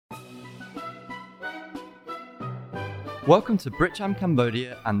Welcome to Britcham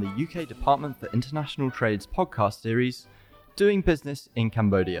Cambodia and the UK Department for International Trade's podcast series, Doing Business in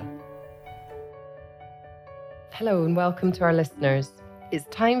Cambodia. Hello and welcome to our listeners. It's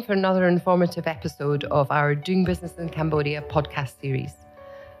time for another informative episode of our Doing Business in Cambodia podcast series.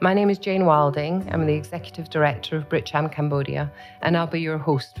 My name is Jane Wilding. I'm the Executive Director of Britcham Cambodia, and I'll be your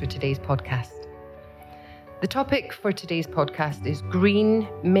host for today's podcast. The topic for today's podcast is green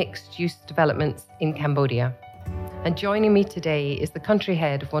mixed-use developments in Cambodia. And joining me today is the country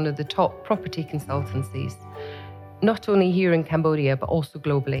head of one of the top property consultancies, not only here in Cambodia, but also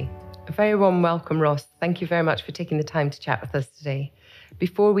globally. A very warm welcome, Ross. Thank you very much for taking the time to chat with us today.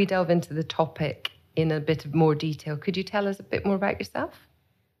 Before we delve into the topic in a bit of more detail, could you tell us a bit more about yourself?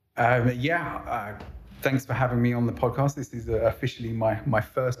 Thanks for having me on the podcast. This is officially my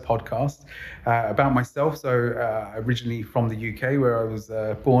first podcast about myself. So originally from the UK, where I was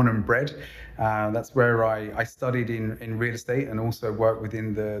born and bred. That's where I studied in real estate and also worked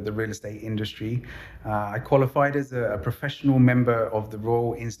within the real estate industry. I qualified as a professional member of the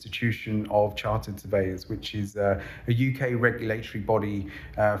Royal Institution of Chartered Surveyors, which is a UK regulatory body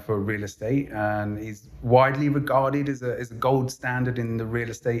for real estate and is widely regarded as a gold standard in the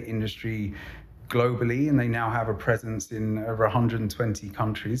real estate industry globally, and they now have a presence in over 120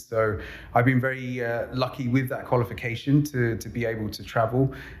 countries. So I've been very lucky with that qualification to be able to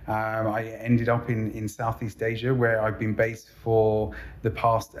travel. I ended up in Southeast Asia, where I've been based for the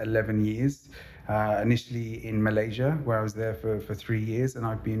past 11 years. Initially in Malaysia, where I was there for 3 years, and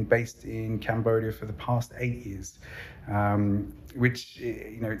I've been based in Cambodia for the past 8 years, which,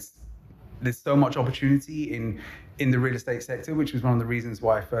 there's so much opportunity in the real estate sector, which was one of the reasons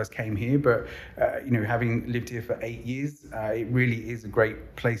why I first came here. But, having lived here for 8 years, it really is a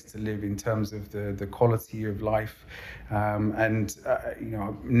great place to live in terms of the quality of life.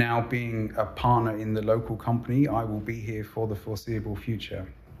 Now being a partner in the local company, I will be here for the foreseeable future.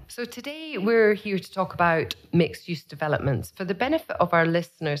 So today we're here to talk about mixed-use developments. For the benefit of our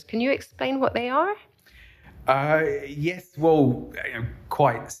listeners, can you explain what they are? Yes, well,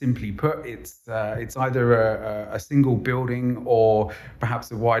 quite simply put, it's either a single building or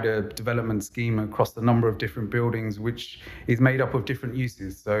perhaps a wider development scheme across the number of different buildings, which is made up of different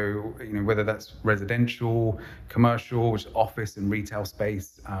uses. So, whether that's residential, commercial, which is office and retail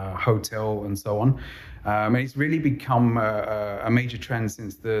space, hotel, and so on. And it's really become a major trend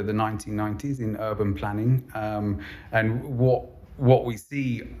since the 1990s in urban planning. And what we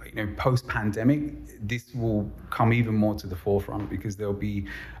see, post-pandemic, this will come even more to the forefront because there'll be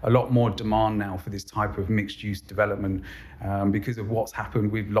a lot more demand now for this type of mixed-use development because of what's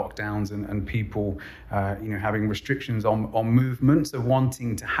happened with lockdowns and people, having restrictions on movement, so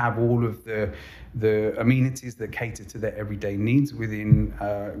wanting to have all of the amenities that cater to their everyday needs within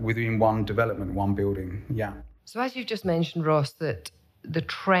one development, one building. Yeah. So as you've just mentioned, Ross, that the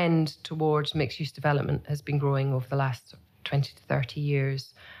trend towards mixed-use development has been growing over the last 20 to 30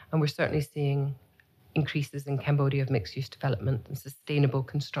 years, and we're certainly seeing increases in Cambodia of mixed-use development and sustainable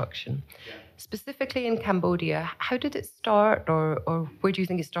construction. Yeah. Specifically in Cambodia, how did it start, or where do you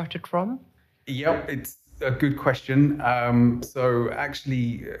think it started from? Yep, it's a good question. So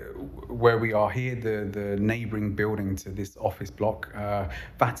actually, where we are here, the neighbouring building to this office block,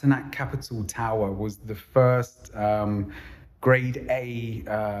 Vatanak Capital Tower, was the first Grade A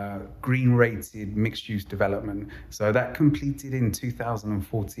green rated mixed use development. So that completed in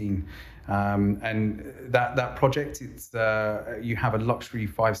 2014. And that project, it's you have a luxury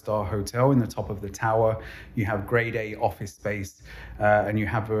 5-star hotel in the top of the tower, you have grade A office space, and you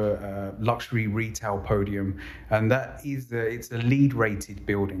have a luxury retail podium. And that is it's a LEED rated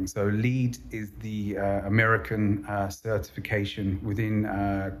building. So LEED is the American certification within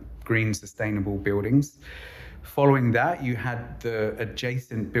green sustainable buildings. Following that, you had the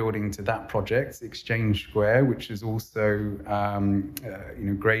adjacent building to that project, Exchange Square, which is also,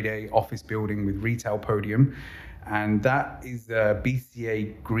 grade A office building with retail podium. And that is a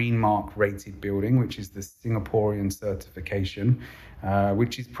BCA Green Mark rated building, which is the Singaporean certification,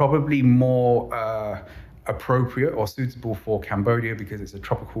 which is probably more appropriate or suitable for Cambodia because it's a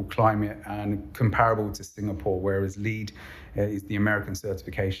tropical climate and comparable to Singapore, whereas LEED is the American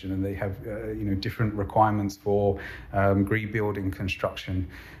certification, and they have different requirements for green building construction.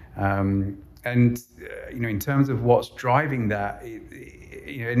 In terms of what's driving that,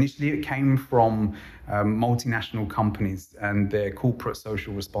 initially it came from multinational companies and their corporate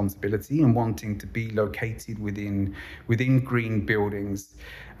social responsibility and wanting to be located within green buildings.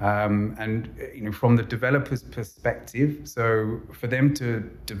 From the developer's perspective, so for them to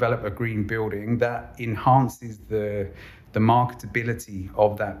develop a green building, that enhances the the marketability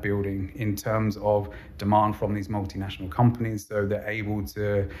of that building in terms of demand from these multinational companies, so they're able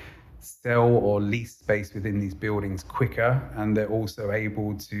to sell or lease space within these buildings quicker, and they're also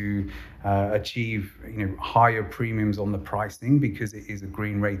able to achieve higher premiums on the pricing because it is a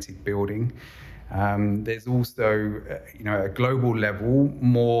green rated building. There's also at a global level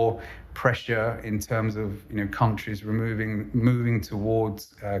more pressure in terms of countries moving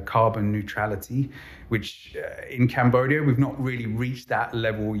towards carbon neutrality, which in Cambodia we've not really reached that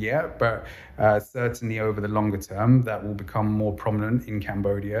level yet, but certainly over the longer term that will become more prominent in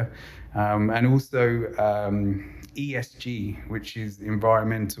Cambodia. And also ESG, which is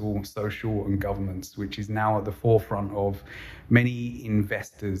environmental, social and governance, which is now at the forefront of many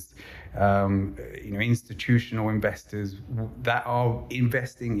investors, institutional investors that are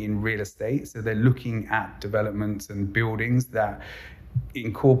investing in real estate. So they're looking at developments and buildings that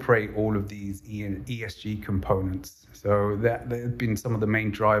incorporate all of these ESG components. So that have been some of the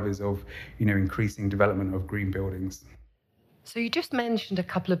main drivers of increasing development of green buildings. So you just mentioned a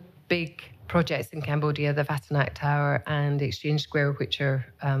couple of big projects in Cambodia, the Vatanak Tower and Exchange Square, which are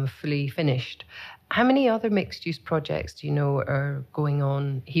fully finished. How many other mixed-use projects do you know are going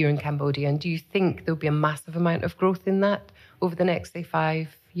on here in Cambodia? And do you think there'll be a massive amount of growth in that over the next, say, 5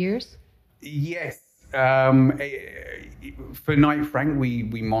 years? Yes. For Knight Frank,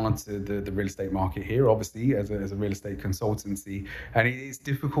 we monitor the real estate market here, obviously, as a real estate consultancy. And it's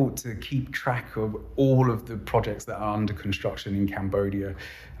difficult to keep track of all of the projects that are under construction in Cambodia.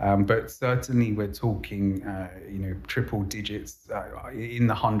 But certainly we're talking, triple digits, in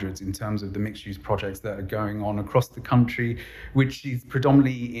the hundreds in terms of the mixed-use projects that are going on across the country, which is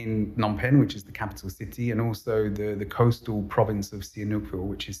predominantly in Phnom Penh, which is the capital city, and also the coastal province of Sihanoukville,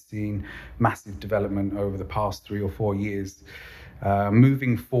 which has seen massive development over the past 3 or 4 years.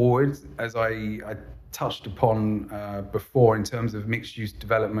 Moving forward, as I touched upon before, in terms of mixed-use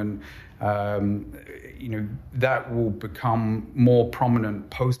development, that will become more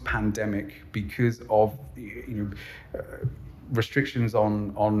prominent post-pandemic because of restrictions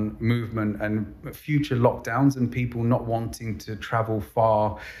on movement and future lockdowns, and people not wanting to travel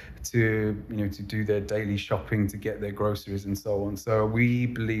far to do their daily shopping, to get their groceries and so on. So we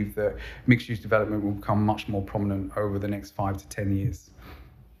believe that mixed-use development will become much more prominent over the next 5 to 10 years.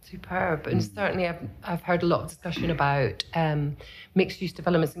 Superb. And certainly I've heard a lot of discussion about mixed-use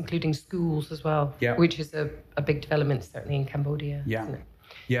developments, including schools as well, which is a big development certainly in Cambodia, isn't it?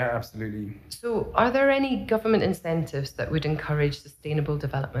 Yeah, absolutely. So are there any government incentives that would encourage sustainable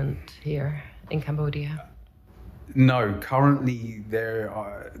development here in Cambodia? No, currently there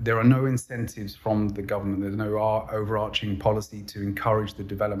are no incentives from the government. There's no overarching policy to encourage the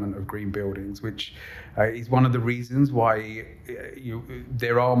development of green buildings, which is one of the reasons why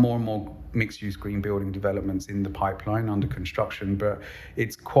there are more and more mixed-use green building developments in the pipeline under construction, but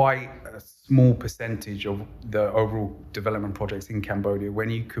it's quite a small percentage of the overall development projects in Cambodia when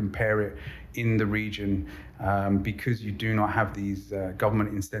you compare it in the region, because you do not have these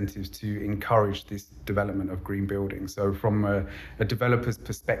government incentives to encourage this development of green buildings. So from a developer's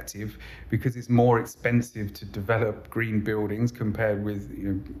perspective, because it's more expensive to develop green buildings compared with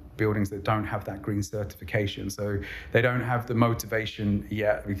buildings that don't have that green certification, so they don't have the motivation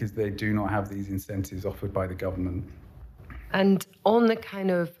yet because they do not have these incentives offered by the government. And on the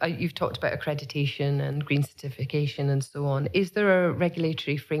kind of, you've talked about accreditation and green certification and so on. Is there a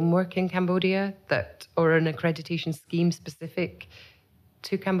regulatory framework in Cambodia or an accreditation scheme specific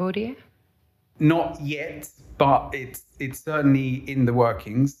to Cambodia? Not yet, but it's certainly in the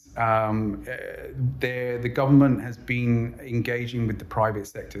workings. The government has been engaging with the private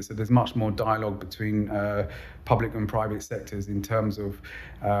sector, so there's much more dialogue between public and private sectors in terms of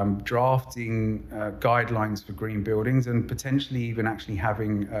drafting guidelines for green buildings and potentially even actually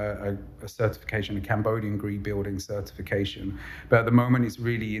having a certification, a Cambodian green building certification. But at the moment, it's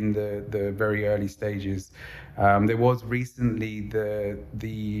really in the very early stages. There was recently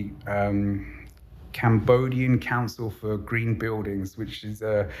the Cambodian Council for Green Buildings, which is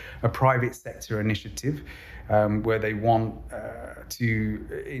a private sector initiative where they want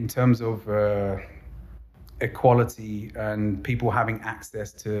to, in terms of equality and people having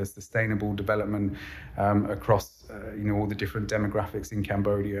access to sustainable development across all the different demographics in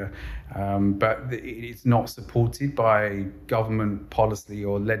Cambodia, but it's not supported by government policy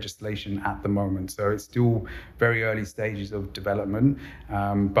or legislation at the moment. So it's still very early stages of development,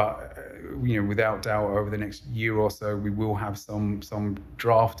 but without doubt over the next year or so we will have some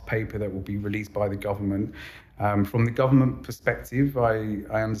draft paper that will be released by the government From the government perspective, I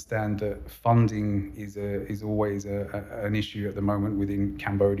understand that funding is always an issue at the moment within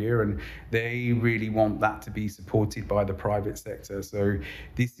Cambodia, and they really want that to be supported by the private sector. So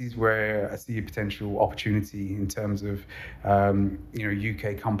this is where I see a potential opportunity in terms of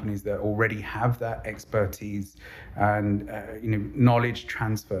UK companies that already have that expertise and knowledge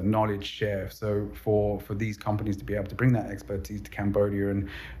transfer, knowledge share. So for these companies to be able to bring that expertise to Cambodia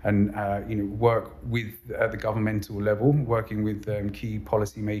and work with the governmental level, working with key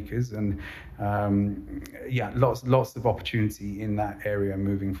policymakers, and lots of opportunity in that area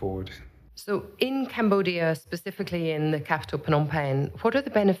moving forward. So in Cambodia, specifically in the capital Phnom Penh, what are the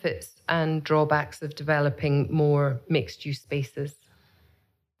benefits and drawbacks of developing more mixed-use spaces?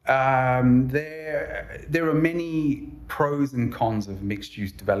 There are many pros and cons of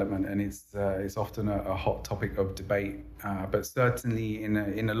mixed-use development, and it's often a hot topic of debate. But certainly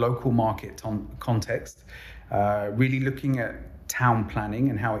in a local market context, really looking at town planning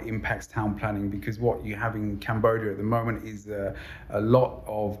and how it impacts town planning, because what you have in Cambodia at the moment is a lot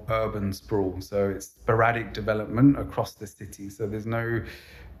of urban sprawl. So it's sporadic development across the city. So there's no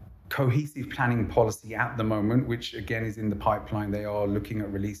cohesive planning policy at the moment, which again is in the pipeline. They are looking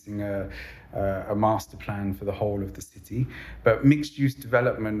at releasing a master plan for the whole of the city. But mixed use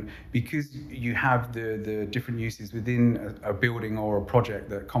development, because you have the different uses within a building or a project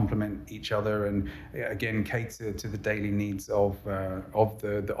that complement each other and again cater to the daily needs of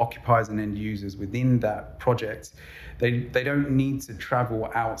the occupiers and end users within that project, they don't need to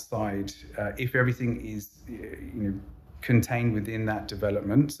travel outside if everything is contained within that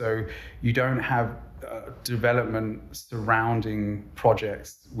development. So you don't have development surrounding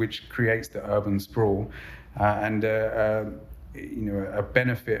projects, which creates the urban sprawl. A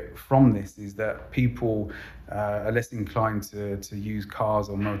benefit from this is that people are less inclined to use cars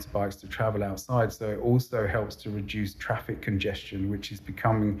or motorbikes to travel outside. So it also helps to reduce traffic congestion, which is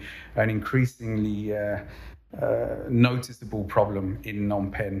becoming an increasingly noticeable problem in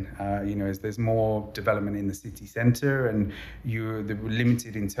Phnom Penh. As there's more development in the city centre, and you're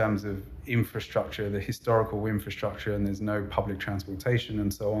limited in terms of infrastructure, the historical infrastructure, and there's no public transportation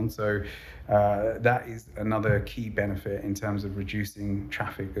and so on. So that is another key benefit in terms of reducing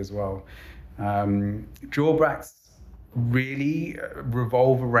traffic as well. Drawbacks really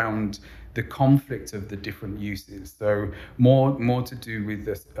revolve around the conflict of the different uses. So more to do with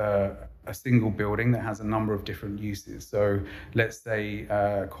this, a single building that has a number of different uses. So let's say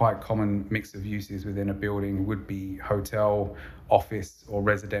quite common mix of uses within a building would be hotel, office, or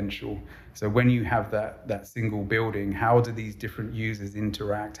residential. So when you have that single building, how do these different users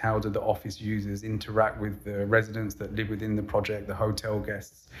interact? How do the office users interact with the residents that live within the project, the hotel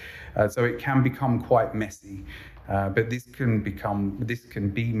guests? So it can become quite messy. But this can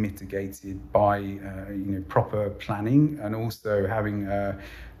be mitigated by proper planning, and also having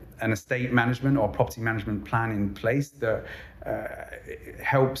an estate management or property management plan in place that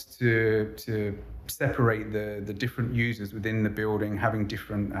helps to separate the different users within the building, having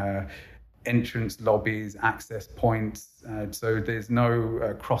different entrance lobbies, access points, so there's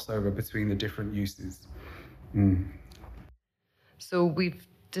no crossover between the different uses. So we've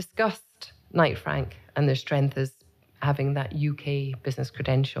discussed Knight Frank and their strength as having that UK business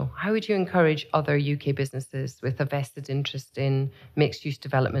credential. How would you encourage other UK businesses with a vested interest in mixed-use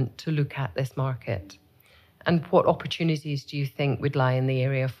development to look at this market? And what opportunities do you think would lie in the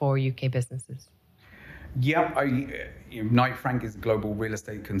area for UK businesses? Yeah, Knight Frank is a global real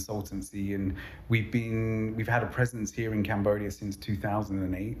estate consultancy, and we've had a presence here in Cambodia since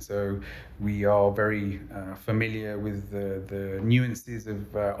 2008. So we are very familiar with the nuances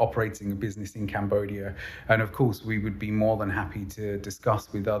of operating a business in Cambodia, and of course we would be more than happy to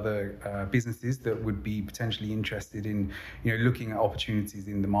discuss with other businesses that would be potentially interested in looking at opportunities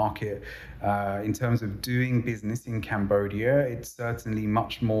in the market. In terms of doing business in Cambodia, it's certainly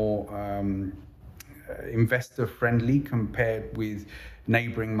much more investor friendly compared with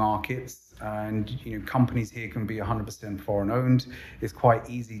neighboring markets, and companies here can be 100% foreign owned. It's quite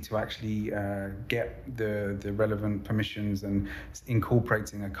easy to actually get the relevant permissions and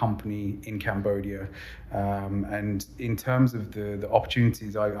incorporating a company in Cambodia. And in terms of the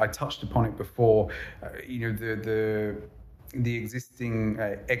opportunities, I touched upon it before. The existing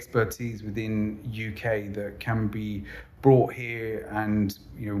expertise within UK that can be brought here, and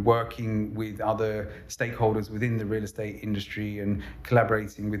working with other stakeholders within the real estate industry and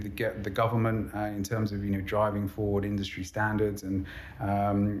collaborating with the government in terms of driving forward industry standards, and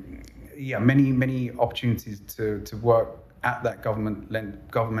many opportunities to work at that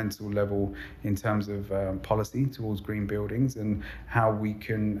governmental level in terms of policy towards green buildings and how we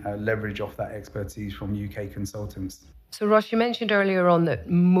can leverage off that expertise from UK consultants. So Ross, you mentioned earlier on that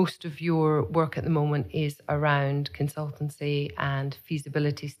most of your work at the moment is around consultancy and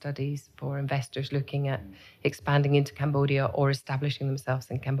feasibility studies for investors looking at expanding into Cambodia or establishing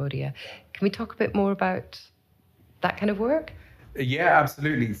themselves in Cambodia. Can we talk a bit more about that kind of work? Yeah,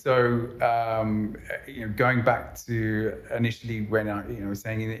 absolutely. So, going back to initially when I was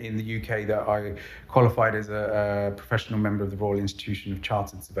saying in the UK that I qualified as a professional member of the Royal Institution of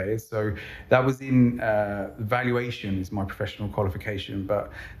Chartered Surveyors. So that was in valuation is my professional qualification.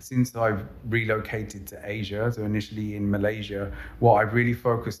 But since I've relocated to Asia, so initially in Malaysia, what I've really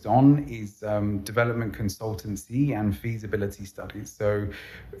focused on is development consultancy and feasibility studies. So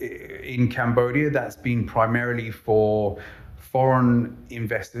in Cambodia, that's been primarily for foreign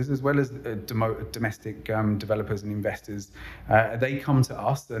investors as well as domestic developers and investors. They come to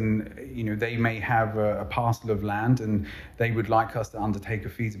us and they may have a parcel of land and they would like us to undertake a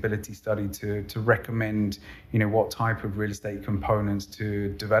feasibility study to recommend what type of real estate components to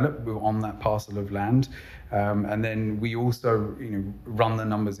develop on that parcel of land. And then we also run the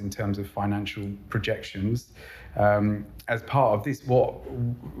numbers in terms of financial projections. As part of this, what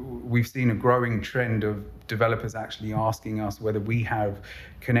we've seen a growing trend of developers actually asking us whether we have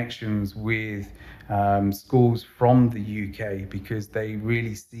connections with schools from the UK, because they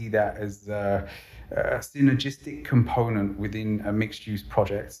really see that as a synergistic component within a mixed-use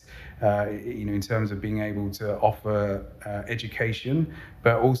project, in terms of being able to offer education,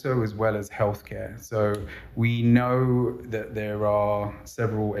 but also as well as healthcare. So we know that there are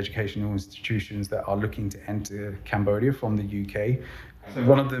several educational institutions that are looking to enter Cambodia from the UK. So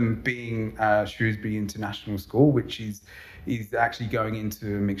one of them being Shrewsbury International School, which is actually going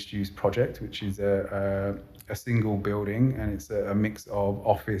into a mixed-use project, which is a single building, and it's a mix of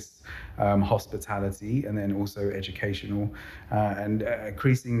office, hospitality, and then also educational. And an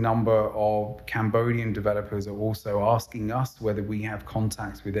increasing number of Cambodian developers are also asking us whether we have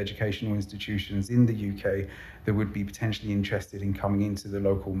contacts with educational institutions in the UK that would be potentially interested in coming into the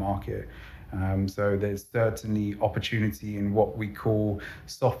local market. So there's certainly opportunity in what we call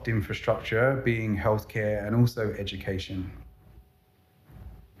soft infrastructure, being healthcare and also education.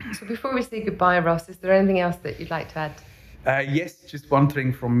 So before we say goodbye, Ross, is there anything else that you'd like to add? Yes, just one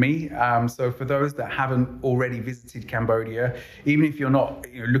thing from me. So for those that haven't already visited Cambodia, even if you're not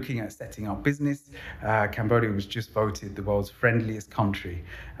looking at setting up business, Cambodia was just voted the world's friendliest country.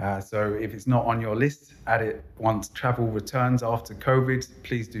 So if it's not on your list, add it once travel returns after COVID.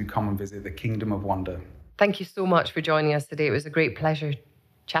 Please do come and visit the Kingdom of Wonder. Thank you so much for joining us today. It was a great pleasure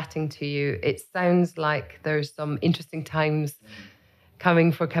chatting to you. It sounds like there's some interesting times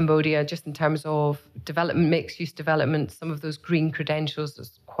coming for Cambodia, just in terms of development, mixed-use development. Some of those green credentials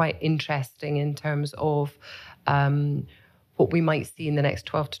is quite interesting in terms of what we might see in the next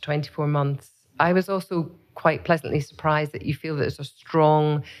 12 to 24 months. I was also quite pleasantly surprised that you feel that there's a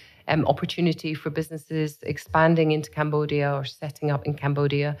strong opportunity for businesses expanding into Cambodia or setting up in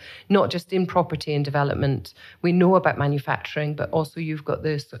Cambodia, not just in property and development. We know about manufacturing, but also you've got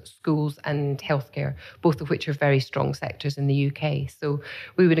the schools and healthcare, both of which are very strong sectors in the UK. So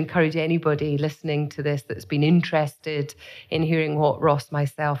we would encourage anybody listening to this that's been interested in hearing what Ross,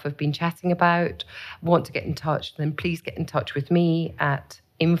 myself have been chatting about, want to get in touch, then please get in touch with me at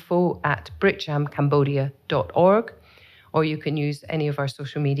info@britchamcambodia.org. or you can use any of our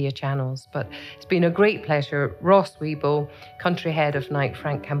social media channels. But it's been a great pleasure. Ross Weibo, Country Head of Knight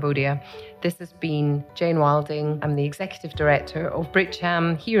Frank Cambodia. This has been Jane Wilding. I'm the Executive Director of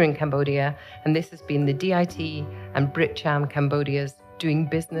Britcham here in Cambodia, and this has been the DIT and Britcham Cambodia's Doing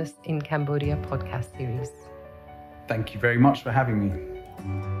Business in Cambodia podcast series. Thank you very much for having me.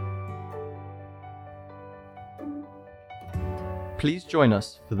 Please join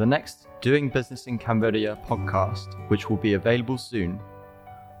us for the next Doing Business in Cambodia podcast, which will be available soon.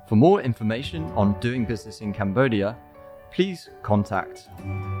 For more information on doing business in Cambodia, please contact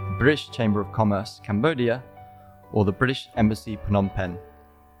the British Chamber of Commerce Cambodia or the British Embassy Phnom Penh.